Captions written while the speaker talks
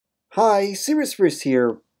Hi, Serious First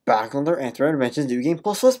here, back on their Antimatter Dimensions New Game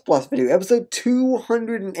Plus video, episode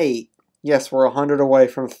 208. Yes, we're 100 away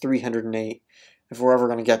from 308, if we're ever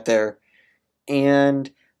going to get there. And,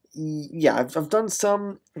 yeah, I've done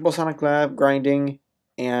some Bosonic Lab grinding,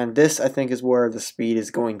 and this, I think, is where the speed is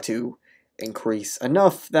going to increase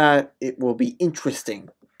enough that it will be interesting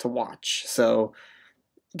to watch. So,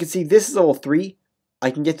 you can see this is level 3.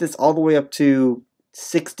 I can get this all the way up to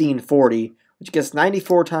 1640, which gets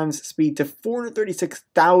 94 times speed to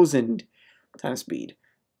 436,000 times speed.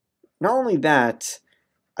 Not only that,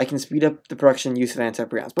 I can speed up the production use of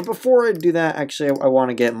antimatter. But before I do that, actually, I want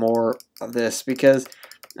to get more of this, because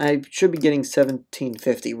I should be getting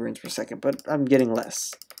 1750 runes per second, but I'm getting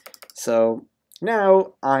less. So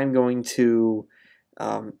now I'm going to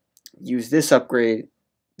use this upgrade,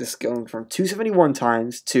 this going from 271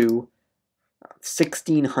 times to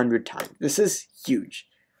 1600 times. This is huge.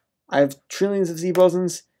 I have trillions of Z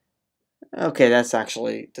bosons. Okay, that's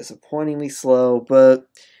actually disappointingly slow, but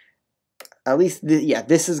at least,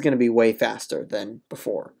 this is going to be way faster than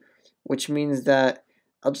before, which means that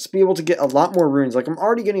I'll just be able to get a lot more runes. Like, I'm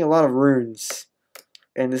already getting a lot of runes,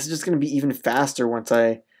 and this is just going to be even faster once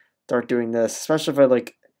I start doing this, especially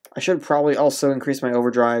if I should probably also increase my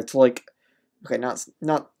overdrive to, okay,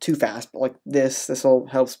 not too fast, but like this will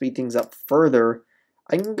help speed things up further.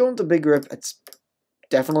 I can go into Big Rip. It's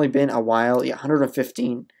definitely been a while. Yeah,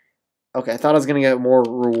 115. Okay, I thought I was gonna get more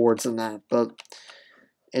rewards than that, but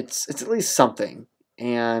it's at least something.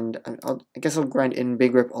 And I guess I'll grind in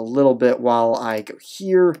Big Rip a little bit while I go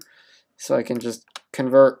here, so I can just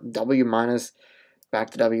convert W minus back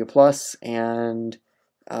to W plus, and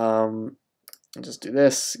just do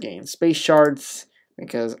this, gain space shards,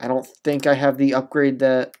 because I don't think I have the upgrade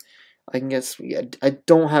that I can get. I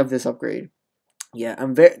don't have this upgrade. Yeah,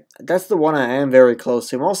 that's the one I am very close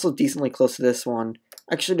to. I'm also decently close to this one.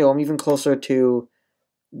 Actually, no, I'm even closer to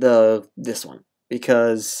this one,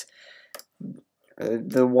 because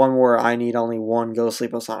the one where I need only one Ghostly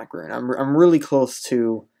Bosonic rune. I'm really close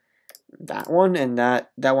to that one, and that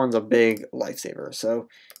one's a big lifesaver. So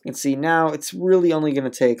you can see now it's really only going to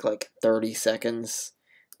take like 30 seconds.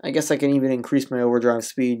 I guess I can even increase my overdrive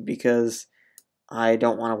speed because I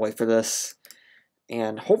don't want to wait for this.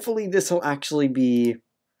 And hopefully this will actually be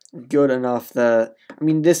good enough that, I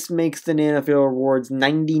mean, this makes the nanofield rewards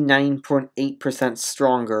 99.8%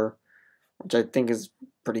 stronger, which I think is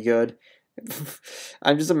pretty good.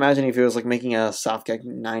 I'm just imagining if it was like making a soft gag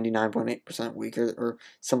 99.8% weaker or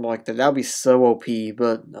something like that. That would be so OP,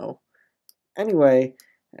 but no. Anyway,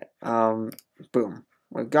 boom.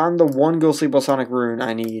 We've gotten the one Ghostly Bosonic rune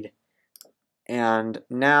I need. And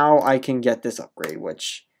now I can get this upgrade,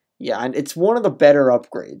 which, yeah, and it's one of the better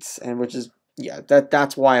upgrades, and which is, yeah,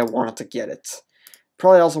 that's why I wanted to get it.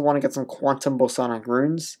 Probably also want to get some Quantum Bosonic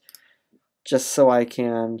runes, just so I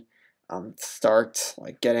can start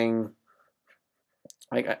like getting,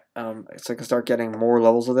 so I can start getting more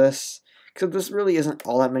levels of this, because this really isn't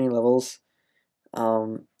all that many levels.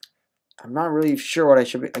 I'm not really sure what I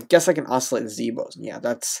should be. I guess I can oscillate the Z-Bows. Yeah,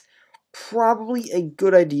 that's probably a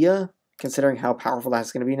good idea, considering how powerful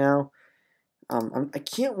that's going to be now. I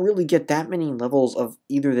can't really get that many levels of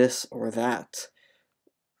either this or that.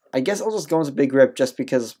 I guess I'll just go into Big Rip just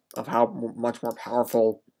because of how much more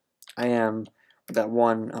powerful I am with that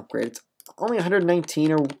one upgrade. It's only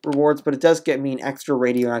 119 rewards, but it does get me an extra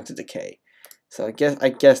radioactive decay. So I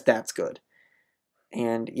guess that's good.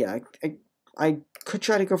 And yeah, I could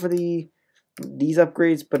try to go for these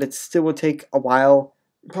upgrades, but it still would take a while.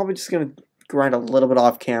 I'm probably just gonna grind a little bit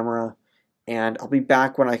off camera, and I'll be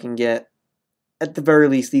back when I can get, at the very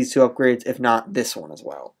least, these two upgrades, if not this one as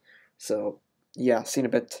well. So yeah, see you in a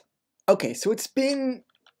bit. Okay, so it's been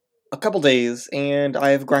a couple days, and I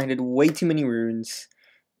have grinded way too many runes,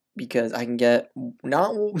 because I can get,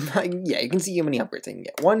 yeah, you can see how many upgrades I can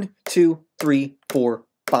get. 1, 2, 3, 4,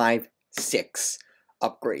 5, 6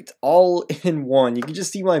 upgrades, all in one. You can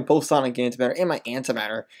just see my Bosonic Antimatter and my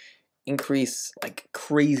Antimatter increase like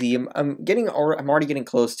crazy. I'm already getting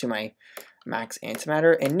close to my max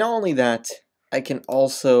Antimatter, and not only that, I can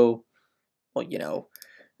also, well, you know,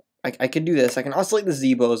 I can do this. I can oscillate the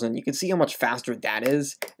Z-Boson. You can see how much faster that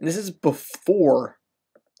is, and this is before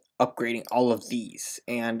upgrading all of these.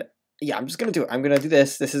 And yeah, I'm just gonna do it. I'm gonna do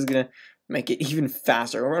this. This is gonna make it even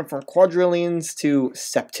faster. We're going from quadrillions to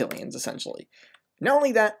septillions, essentially. Not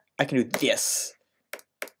only that, I can do this.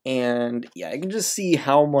 And yeah, I can just see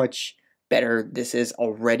how much better this is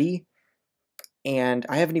already. And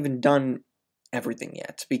I haven't even done everything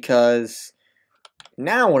yet, because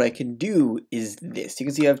now what I can do is this. You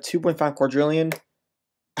can see I have 2.5 quadrillion.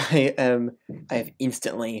 I have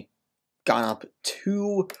instantly gone up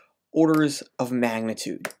 2 orders of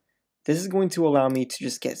magnitude. This is going to allow me to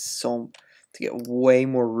just get way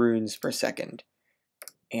more runes per second.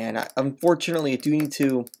 And unfortunately, I do need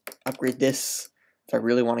to upgrade this if I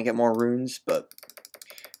really want to get more runes, but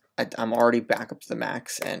I'm already back up to the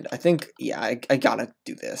max, and I think, yeah, I gotta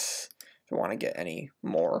do this if I want to get any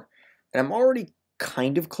more. And I'm already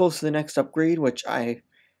kind of close to the next upgrade, which I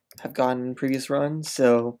have gotten in previous runs,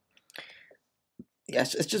 so yeah,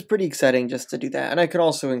 it's just pretty exciting just to do that. And I can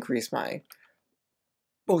also increase my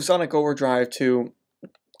Bosonic Overdrive to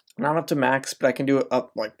not up to max, but I can do it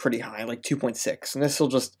up like pretty high, like 2.6, and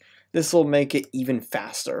this will make it even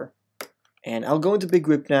faster. And I'll go into Big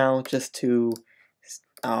Rip now just to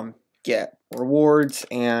get rewards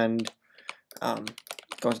and go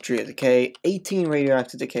into Tree of Decay, 18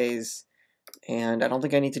 radioactive decays, and I don't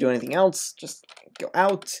think I need to do anything else. Just go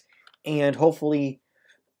out, and hopefully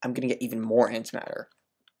I'm gonna get even more antimatter.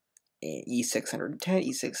 E610,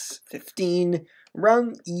 E615,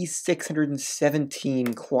 around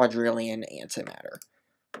E617 quadrillion antimatter.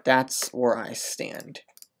 That's where I stand.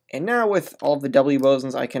 And now with all of the W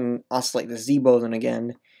bosons, I can oscillate the Z boson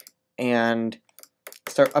again and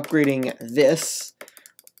start upgrading this.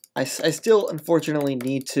 I still unfortunately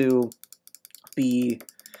need to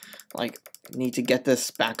get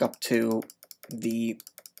this back up to the,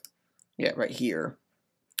 yeah, right here,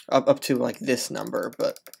 up to like this number,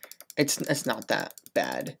 but it's not that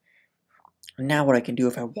bad. Now what I can do,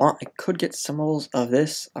 if I want, I could get some levels of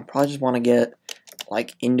this. I probably just want to get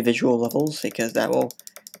like individual levels, because that will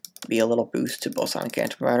be a little boost to Bosonic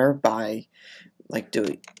Antimatter by like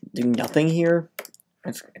doing nothing here.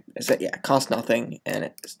 It costs nothing, and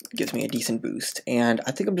it gives me a decent boost. And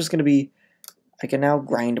I think I'm just going to I can now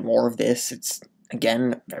grind more of this. It's,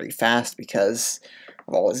 again, very fast because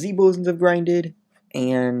of all the Z-bosons I've grinded,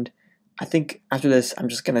 and I think after this, I'm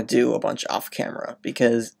just going to do a bunch off-camera,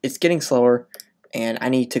 because it's getting slower, and I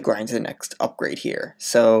need to grind to the next upgrade here.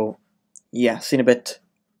 So, yeah, see in a bit.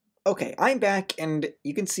 Okay, I'm back, and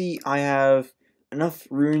you can see I have enough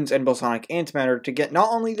runes and Bosonic Antimatter to get not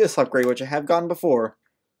only this upgrade, which I have gotten before,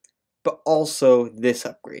 but also this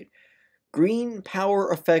upgrade. Green power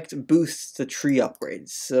effect boosts the tree upgrades,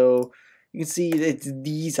 so you can see it's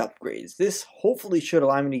these upgrades. This hopefully should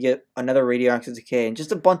allow me to get another radioactive decay and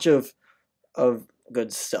just a bunch of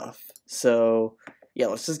good stuff. So yeah,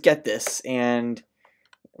 let's just get this, and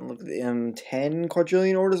look at the 10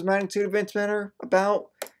 quadrillion orders of magnitude of antimatter about.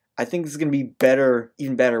 I think this is going to be better,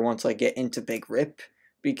 even better, once I get into Big Rip,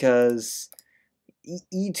 because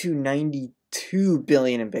E292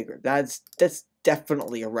 billion in Big Rip, that's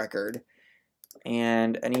definitely a record.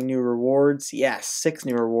 And any new rewards? Yes, 6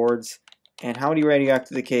 new rewards. And how many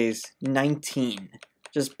radioactive decays? 19.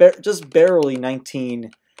 Just barely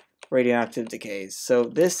 19 radioactive decays. So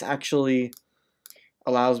this actually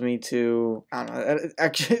allows me to, I don't know,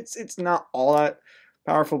 actually it's not all that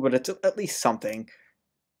powerful, but it's at least something.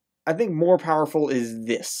 I think more powerful is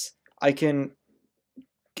this. I can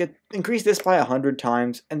increase this by 100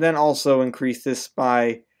 times, and then also increase this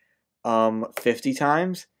by 50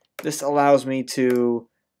 times. This allows me to,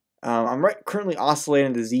 I'm currently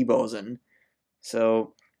oscillating the Z boson,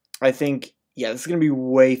 so I think, yeah, this is going to be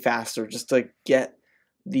way faster just to get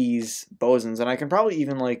these bosons, and I can probably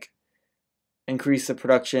even, like, increase the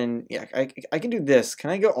production. Yeah, I can do this.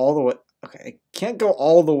 Can I go all the way? Okay, I can't go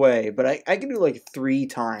all the way, but I can do, like, 3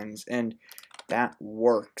 times, and that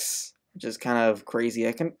works, which is kind of crazy.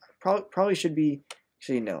 I can probably should be,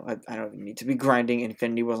 actually, no, I don't even need to be grinding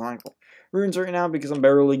Infinity Bosonic runes right now, because I'm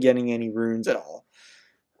barely getting any runes at all.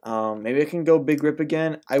 Maybe I can go Big Rip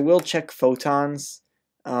again. I will check photons.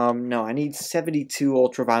 No, I need 72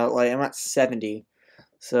 ultraviolet light. I'm at 70,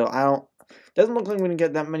 so doesn't look like I'm going to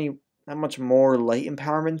get that much more light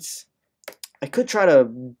empowerments. I could try to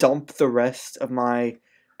dump the rest of my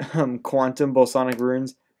quantum bosonic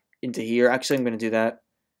runes into here. Actually, I'm going to do that.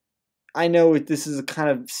 I know this is kind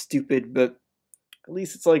of stupid, but at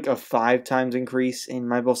least it's like a 5 times increase in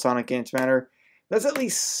my Bosonic Antimatter. That's at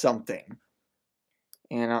least something.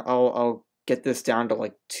 And I'll get this down to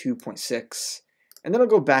like 2.6. And then I'll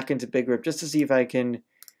go back into Big Rip just to see if I can,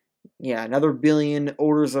 yeah, another billion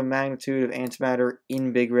orders of magnitude of antimatter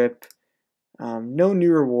in Big Rip. No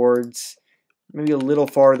new rewards. Maybe a little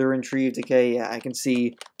farther in Tree of Decay. Yeah, I can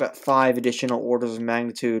see about 5 additional orders of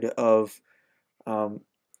magnitude of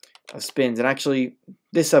spins. And actually,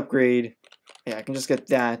 this upgrade, yeah, I can just get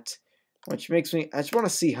that, which makes me, I just want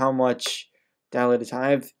to see how much dial at a time.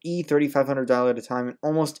 I have E3500 dial at a time and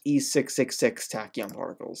almost E666 tachyon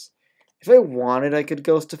particles. If I wanted, I could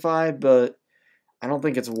ghostify, but I don't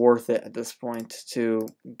think it's worth it at this point to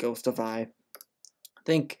ghostify. I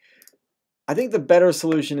think I think the better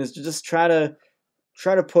solution is to just try to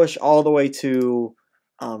push all the way to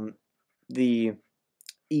the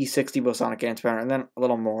E60 bosonic antimatter, and then a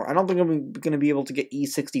little more. I don't think I'm going to be able to get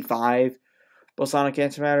E65 bosonic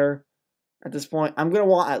antimatter at this point. I'm going to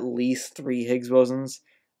want at least 3 Higgs bosons.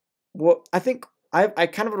 Well, I think I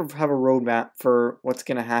kind of have a roadmap for what's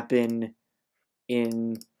going to happen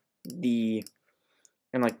in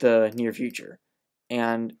like the near future,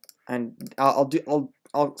 and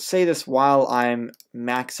I'll say this while I'm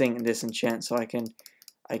maxing this enchant, so I can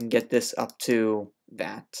get this up to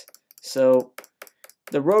that. So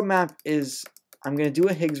the roadmap is I'm gonna do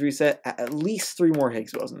a Higgs reset at least 3 more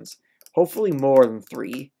Higgs bosons, hopefully more than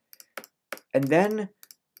 3, and then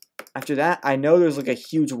after that I know there's like a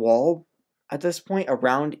huge wall at this point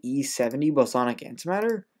around E70 bosonic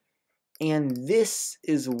antimatter, and this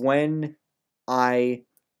is when I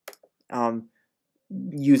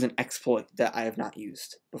use an exploit that I have not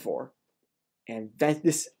used before. And that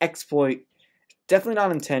this exploit, definitely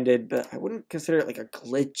not intended, but I wouldn't consider it like a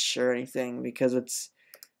glitch or anything, because it's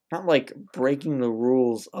not like breaking the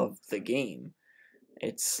rules of the game.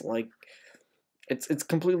 It's like it's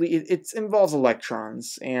completely it involves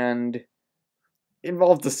electrons and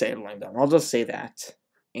involves disabling them. I'll just say that.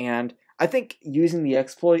 And I think using the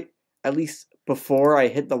exploit, at least before I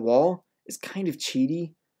hit the wall, is kind of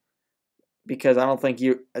cheaty, because I don't think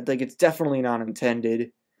it's definitely not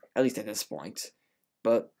intended, at least at this point.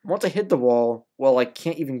 But once I hit the wall, well, I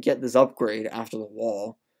can't even get this upgrade after the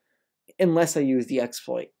wall, unless I use the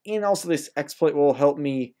exploit. And also this exploit will help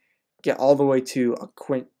me get all the way to a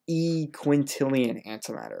quintillion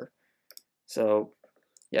antimatter. So,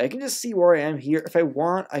 yeah, I can just see where I am here. If I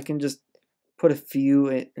want, I can just put a few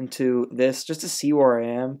into this, just to see where I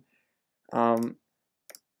am.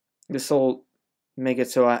 This will make it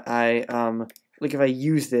so I like if I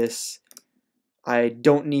use this, I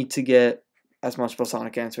don't need to get as much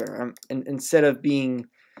bosonic antimatter. Instead of being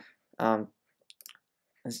 5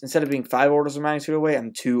 orders of magnitude away,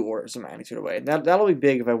 I'm 2 orders of magnitude away. That'll be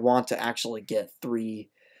big if I want to actually get 3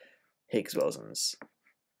 Higgs bosons.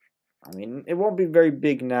 I mean, it won't be very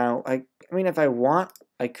big now. I mean, if I want,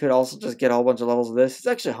 I could also just get a whole bunch of levels of this. It's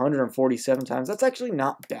actually 147 times. That's actually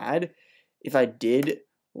not bad if I did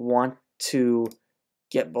want to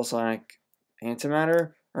get bosonic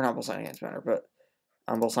antimatter, or not bosonic antimatter, but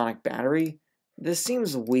bosonic battery. This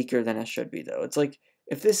seems weaker than it should be, though. It's like,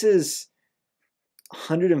 if this is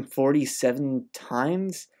 147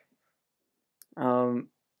 times,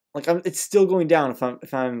 it's still going down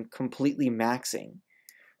if I'm completely maxing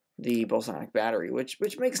the bosonic battery, which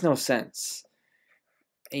makes no sense.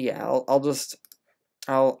 Yeah,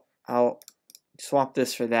 I'll swap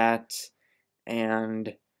this for that,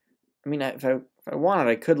 and I mean, if I wanted,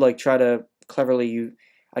 I could like try to cleverly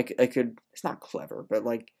I could, it's not clever, but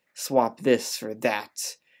like swap this for that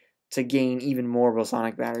to gain even more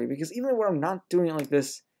bosonic battery, because even when I'm not doing it like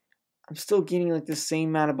this, I'm still gaining like the same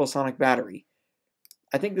amount of bosonic battery.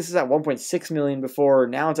 I think this is at 1.6 million before,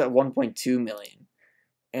 now it's at 1.2 million.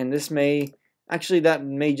 And this that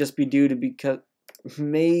may just be due to because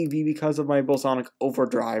of my bosonic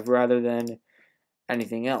overdrive rather than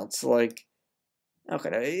anything else. Like, okay,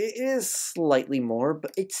 it is slightly more,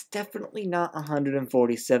 but it's definitely not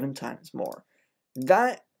 147 times more.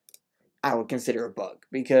 That I would consider a bug,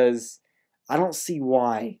 because I don't see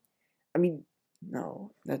why. I mean,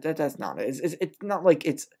 no, that's not it. It's not like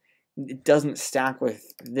it doesn't stack with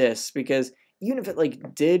this, because even if it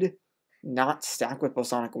like did not stack with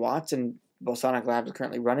Bosonic Watts and Bosonic Lab is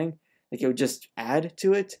currently running, like it would just add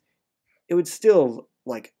to it, it would still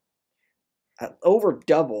like over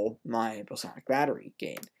double my bosonic battery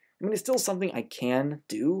gain. I mean, it's still something I can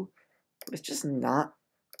do, but it's just not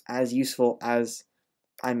as useful as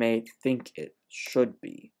I may think it should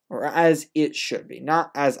be. Or as it should be.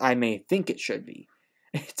 Not as I may think it should be.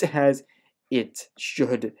 It's as it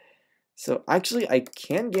should. So actually, I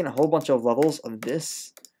can gain a whole bunch of levels of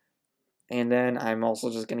this. And then I'm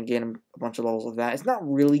also just going to gain a bunch of levels of that. It's not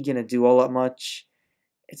really going to do all that much.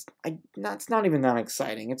 It's not even that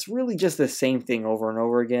exciting. It's really just the same thing over and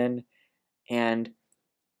over again. And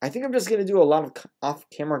I think I'm just going to do a lot of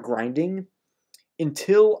off-camera grinding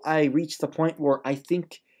until I reach the point where I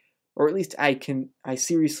think, or at least I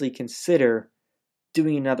seriously consider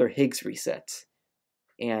doing another Higgs reset.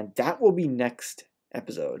 And that will be next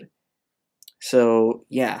episode. So,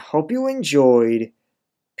 yeah, hope you enjoyed.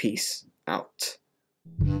 Peace out.